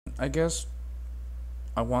I guess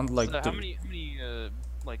I want like So how many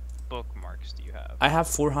like bookmarks do you have? I have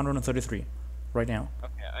 433 right now,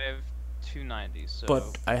 Okay, I have 290, so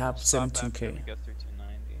but I we'll have stop after 17k. we go through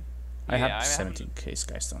 290. I have Yeah, I haven't 17k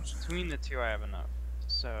skystones. between the two I have enough.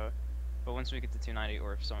 So, but once we get to 290,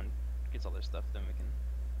 or if someone gets all their stuff, then we can.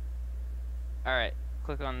 All right,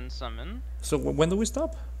 click on summon. So when do we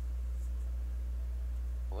stop?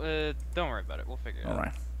 Don't worry about it. We'll figure it All out.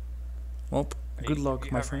 right. Well, good Are luck,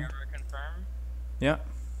 you my hovering friend. over confirm? Yeah.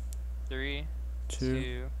 Three, Two,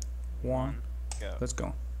 two, one. one, go. Let's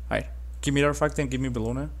go. Alright. Give me the artifact and give me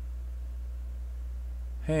Bellona.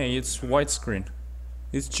 Hey, it's widescreen.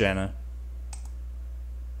 It's Janna.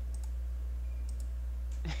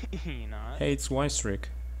 You not? Hey, it's Wystrick.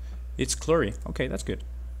 It's Clury. Okay, that's good.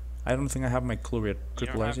 I don't think I have my Clury at You don't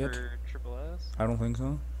triple S have yet. her triple S? I don't think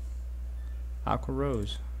so. Aqua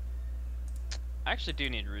Rose. I actually do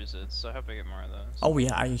need Rusets, so I hope I get more of those. Oh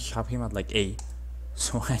yeah, I have him at like A.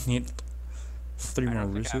 So I need 3 I more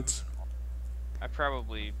don't think resets. I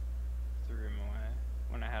probably threw him away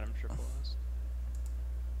when I had him triple S.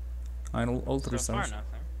 All 3 So far, stars.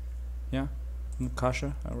 nothing. Yeah.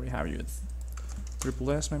 Mukasha, I already have you at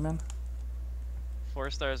triple S, my man. 4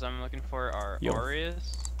 stars I'm looking for are Yo.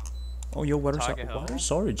 Aureus. Oh, yo, Tagahel.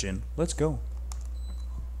 Water's Origin. Let's go.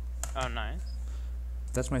 Oh, nice.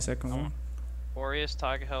 That's my second one. Aureus,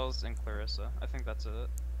 Tagahels, and Clarissa. I think that's it.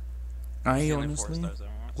 I The only 4 honestly stars I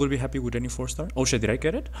want. would be happy with any 4-star. Oh shit, did I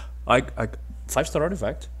get it? I 5-star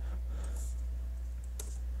artifact.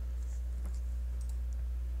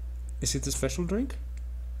 Is it a special drink?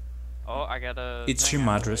 Oh, I got a. It's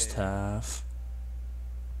Shimadra's staff.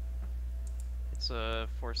 It's a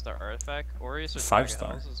 4-star artifact. Aureus or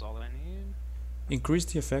 5-star. Tagahels is all I need. Increase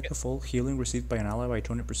the effect of all healing received by an ally by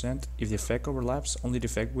 20%. If the effect overlaps, only the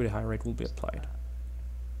effect with a high rate will be applied.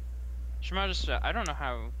 Shimadra's. I don't know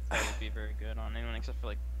how that would be very good on anyone except for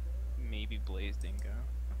like maybe Blaze Dingo.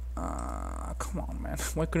 Come on, man.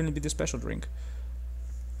 Why couldn't it be the special drink?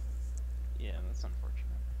 Yeah, that's unfortunate.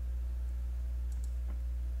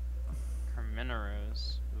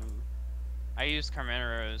 Carmeneros. Ooh. I used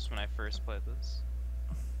Carmeneros when I first played this.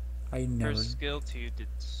 I never. Her skill 2 did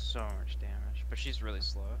so much damage, but she's really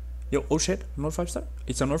slow. Yo, oh shit, another 5-star?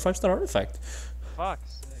 It's another 5-star artifact.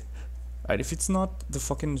 Fuck's sake. Alright, if it's not the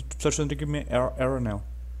fucking special drink, give me error now.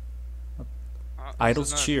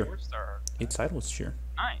 Idol's Cheer. It's Idol's Cheer.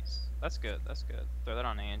 Nice. That's good. That's good. Throw that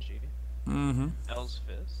on Angie. Mm-hmm. L's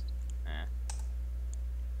Fist.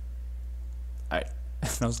 Alright.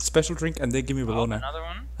 Now special drink and they give me Bellona. Another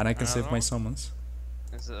one? And I can save my summons.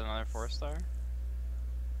 Is it another 4-star?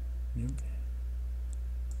 Yep.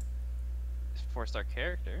 4-star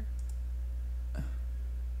character.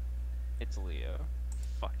 It's Leo.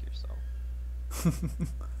 Fuck yourself.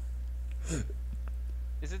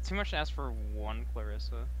 Is it too much to ask for one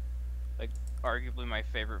Clarissa? Like, arguably my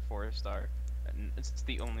favorite 4-star. And it's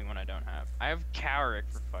the only one I don't have. I have Cowrick,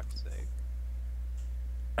 for fuck's sake.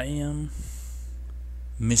 I am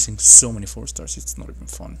missing so many 4-stars, it's not even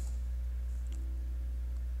fun.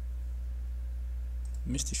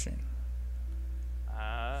 Misty Shane.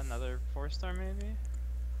 Another 4-star maybe?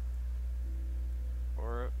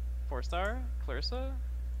 Or 4-star? Clarissa?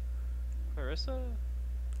 Clarissa?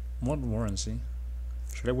 What warranty?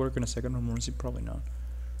 Should I work on a second warranty? Probably not.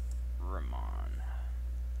 Ramon.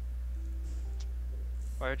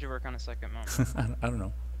 Why would you work on a second one? I don't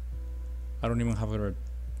know. I don't even have other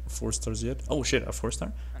 4-stars yet. Oh shit, a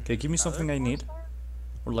 4-star? Okay, give me something I need.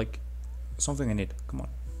 Or like, something I need. Come on.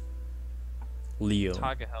 Leo.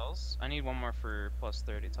 Tagahels. I need one more for plus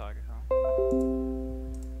 30 Tagahel.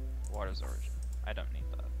 Water's Origin. I don't need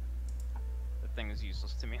that. The thing is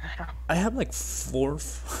useless to me now. I have like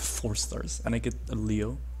 4-stars and I get a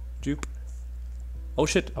Leo dupe. Oh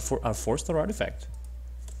shit, a 4-star artifact.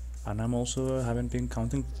 And I'm also haven't been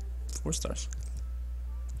counting 4-stars.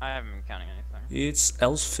 I haven't been counting anything. It's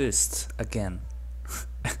El's Fist again.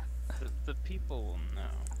 the people will know.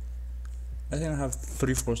 I think I have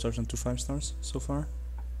 3 4-stars and 2 5-stars so far.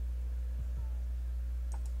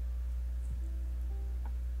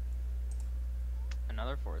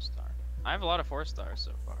 Another 4-star. I have a lot of 4-stars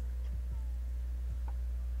so far.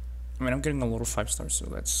 I mean, I'm getting a lot of 5-stars, so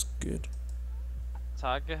that's good.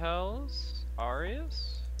 Tagahels?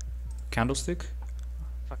 Arius? Candlestick?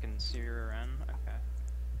 Fucking Siren. Okay.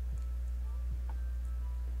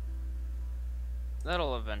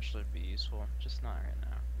 That'll eventually be useful, just not right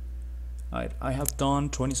now. I have done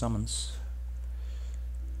 20 summons.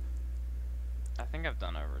 I think I've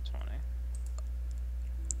done over 20.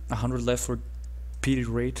 100 left for PD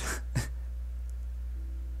rate.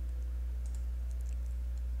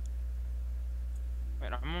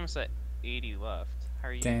 Wait, I'm almost at 80 left. How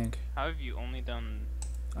are you? Dang. How have you only done?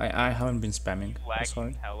 I haven't been spamming as Lagging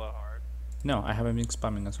hard. hella hard. No, I haven't been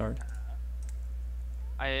spamming as hard.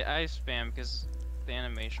 I spam because the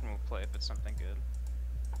animation will play if it's something good.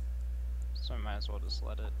 So I might as well just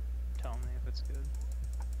let it tell me if it's good.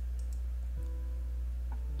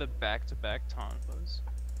 The back-to-back tonfas.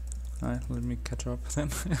 Alright, let me catch up then.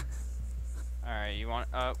 Alright, you want?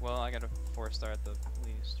 Well, I got a 4-star at the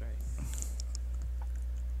least, right?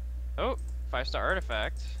 Oh, 5-star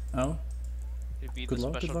artifact. Oh, It'd be good the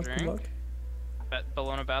luck, good special luck, drink. good luck.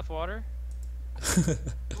 Bellona bathwater.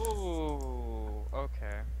 Ooh,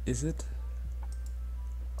 okay. Is it?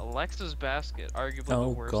 Alexa's basket, arguably the Oh,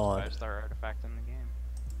 worst God. 5-star artifact in the game.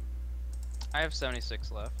 I have 76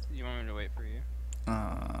 left. You want me to wait for you?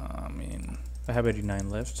 I mean, I have 89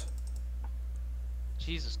 left.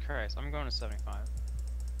 Jesus Christ, I'm going to 75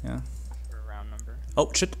 Yeah. for a round number.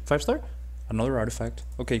 Oh shit, 5-star? Another artifact.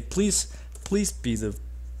 Okay, please be the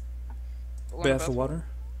bath of water.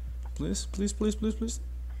 Please.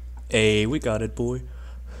 Hey, we got it, boy.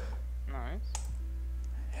 Nice.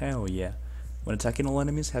 Hell yeah. When attacking all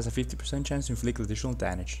enemies, has a 50% chance to inflict additional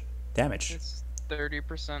damage. It's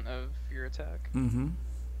 30% of your attack. Mm-hmm.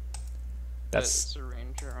 But That's it's a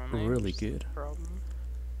ranger only. really which is the good. Problem.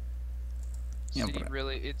 Yeah, See, but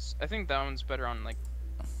really, I think that one's better on like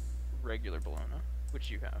regular Bellona, which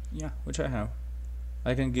you have. yeah, which I have.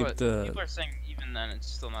 I can give But the people are saying even then it's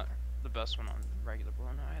still not the best one on regular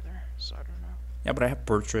Bellona either. So I don't know. yeah, but I have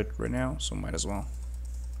portrait right now, so might as well.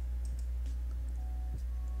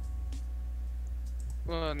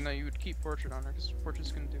 Well, no, you would keep portrait on her because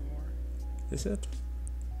portrait's gonna do more Is it?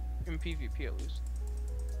 in PvP at least.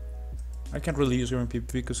 I can't really use her in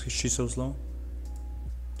PvP because she's so slow.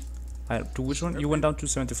 To which one? You went down to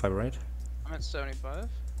 75, right? I'm at 75.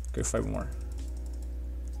 Okay, 5 more.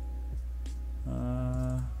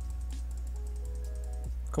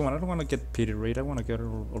 Come on, I don't want to get pity rate. I want to get her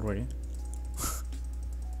already.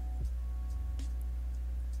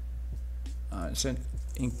 Sent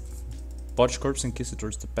in Botch Corpse Inquisitor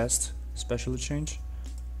is the best special change.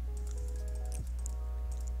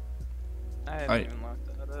 I haven't even looked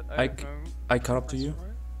at it. I caught up to you.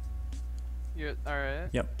 You're alright?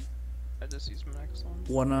 Yep. I just used my next one.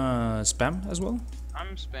 Wanna spam as well?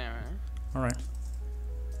 I'm spamming. Alright.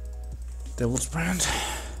 Devil's Brand.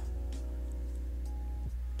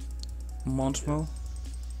 Montmel.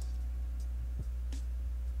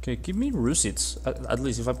 Okay, give me Russits, at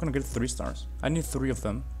least if I'm gonna get 3 stars. I need 3 of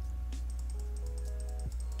them.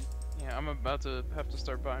 Yeah, I'm about to have to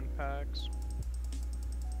start buying packs.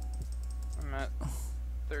 I'm at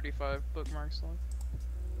 35 bookmarks left.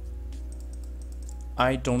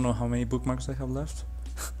 I don't know how many bookmarks I have left.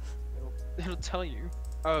 It'll tell you.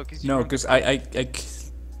 Oh, because No, because I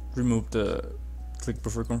removed the click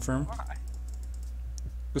prefer confirm. Why?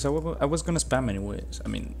 Because I was gonna spam anyways. I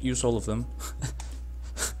mean, use all of them.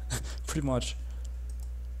 Pretty much.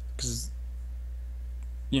 Because,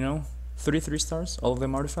 you know, 33 stars, all of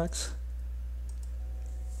them artifacts.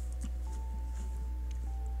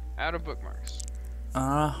 Out of bookmarks.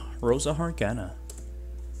 Rosa Hargana.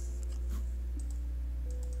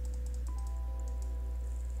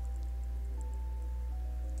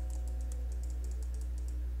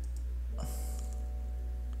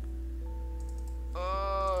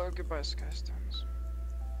 Goodbye, Skystones.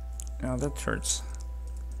 Now that hurts.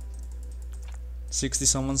 60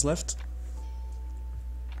 summons left.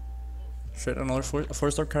 Shit, another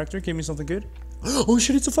 4-star character. Give me something good. Oh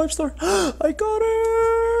shit, it's a 5-star. I got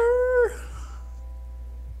her.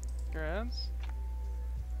 Congrats.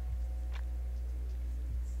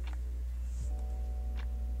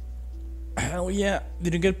 Hell yeah.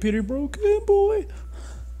 Did you get Peter broken, boy?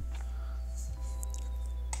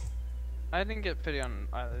 I didn't get pity on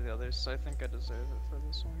either of the others, so I think I deserve it for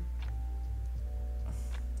this one.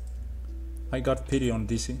 I got pity on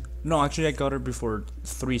DC. No, actually I got her before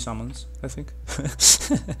 3 summons, I think.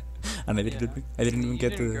 And I didn't even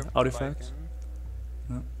get the artifacts.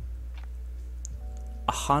 No.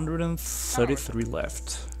 133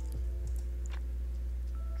 left.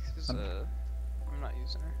 I'm not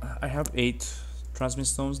using her. I have 8 transmit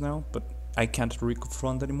stones now, but I can't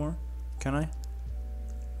refund anymore. Can I?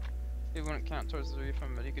 It wouldn't count towards the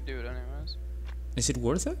refund, but you could do it anyways. Is it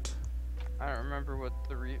worth it? I don't remember what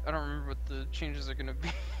the changes are gonna be.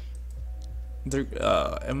 The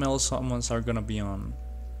ML summons are gonna be on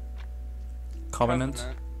Covenant.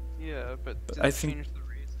 Yeah, but did I they think change the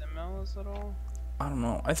rates MLs at all? I don't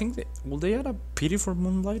know. I think will they add a pity for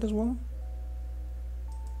Moonlight as well?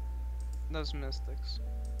 Those mystics.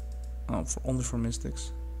 Oh, only for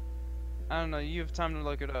Mystics. I don't know. You have time to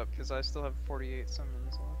look it up because I still have 48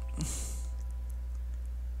 summons left.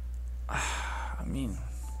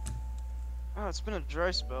 Oh, it's been a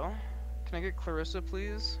dry spell. Can I get Clarissa,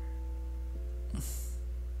 please?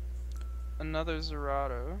 Another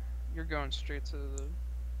Zerato. You're going straight to the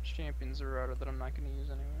champion Zerato that I'm not going to use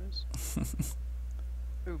anyways.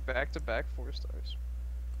 Ooh, back-to-back 4 stars.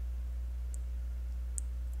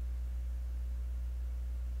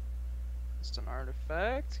 It's an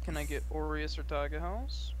artifact. Can I get Aureus or Taga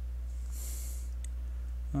House?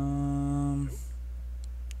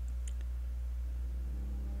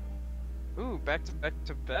 Ooh,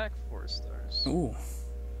 back-to-back 4 stars. Ooh.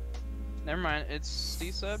 Never mind, it's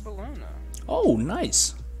Seaside Bellona. Oh,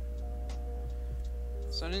 nice.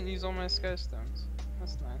 So I didn't use all my Sky Stones.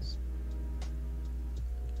 That's nice.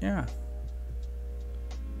 Yeah.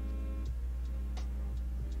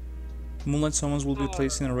 Moonlight summons will be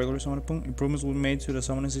placed in a regular summon pool. Improvements will be made to the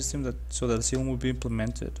summoning system so that the seal will be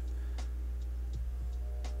implemented.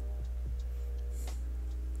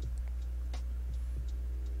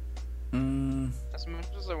 As much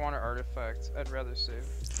as I want an artifact, I'd rather save.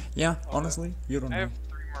 Yeah, honestly, you don't know. I have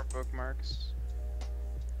 3 more bookmarks.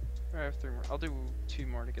 I have 3 more. I'll do 2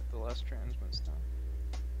 more to get the last transmits done.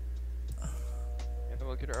 Yeah,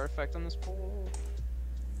 we'll get an artifact on this pool.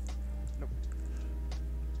 Nope.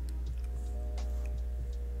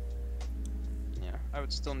 Yeah, I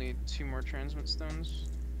would still need 2 more transmit stones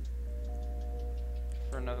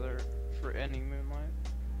for any moonlight.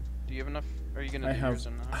 Do you have enough? Are you gonna do yours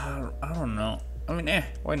or not? I don't know. I mean,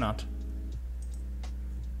 why not?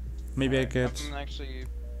 Maybe I get. I'm actually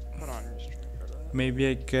put on your stream for that. Maybe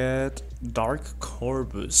I get Dark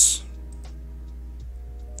Corvus.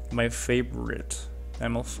 My favorite.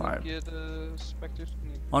 ML5. Get Spectre.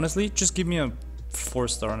 Honestly, just give me a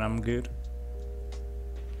 4-star and I'm good.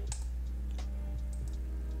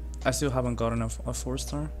 I still haven't gotten a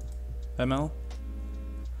 4-star ML.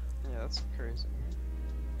 Yeah, that's crazy.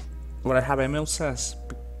 What I have ML says,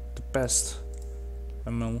 the best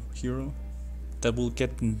ML hero that will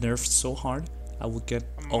get nerfed so hard, I will get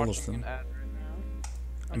all of them. An ad right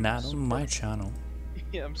now. An ad on my channel.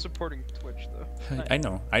 Yeah, I'm supporting Twitch though. I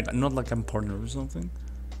know. Not like I'm partner or something.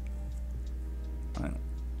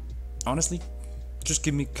 Honestly, just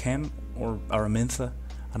give me Ken or Araminta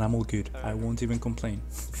and I'm all good. I won't even complain.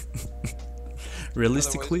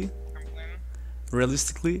 Realistically,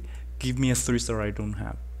 give me a 3-star I don't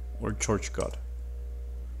have. Or Church God.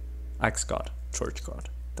 Axe God. Church God.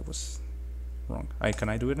 That was wrong. Can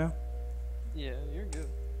I do it now? Yeah, you're good.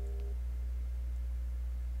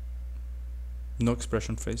 No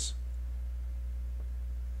expression face.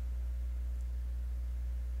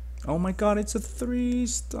 Oh my god, it's a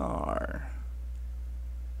 3-star.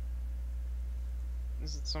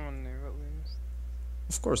 Is it someone new at least?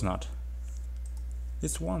 Of course not.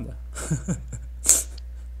 It's Wanda.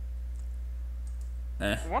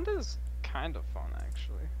 Wanda's kind of fun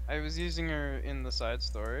actually. I was using her in the side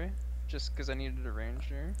story just because I needed a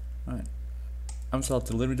ranger. Alright. I'm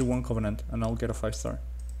salty. Literally do 1 covenant and I'll get a 5-star.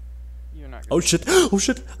 You're not good. Oh shit! Oh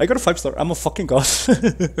shit! I got a 5-star. I'm a fucking god.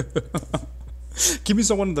 Give me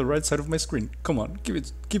someone on the right side of my screen. Come on,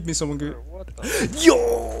 give me someone good. What the Yo!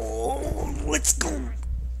 Let's go!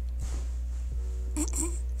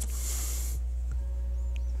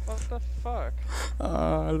 What the fuck?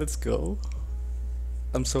 Let's go.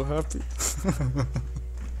 I'm so happy.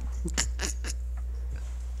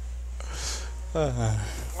 Why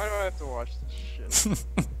do I have to watch this shit?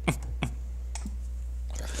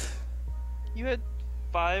 You had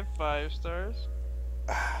 5 stars?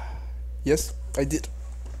 Yes, I did.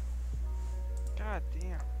 God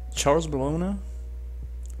damn. Charles Bellona.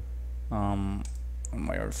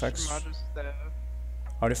 My artifacts. Shimada's staff.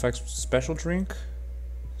 Artifacts special drink.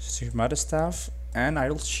 Shimada staff and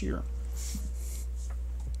idle shear.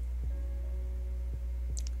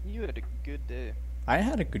 You had a good day. I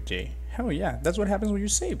had a good day. Hell yeah, that's what happens when you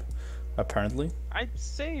save. Apparently. I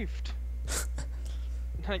saved.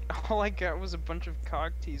 Like all I got was a bunch of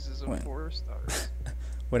cog teases of Wait. 4 stars.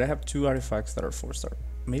 Wait, I have 2 artifacts that are 4-star.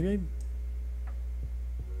 Maybe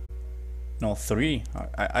no, 3.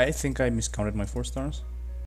 I think I miscounted my 4 stars.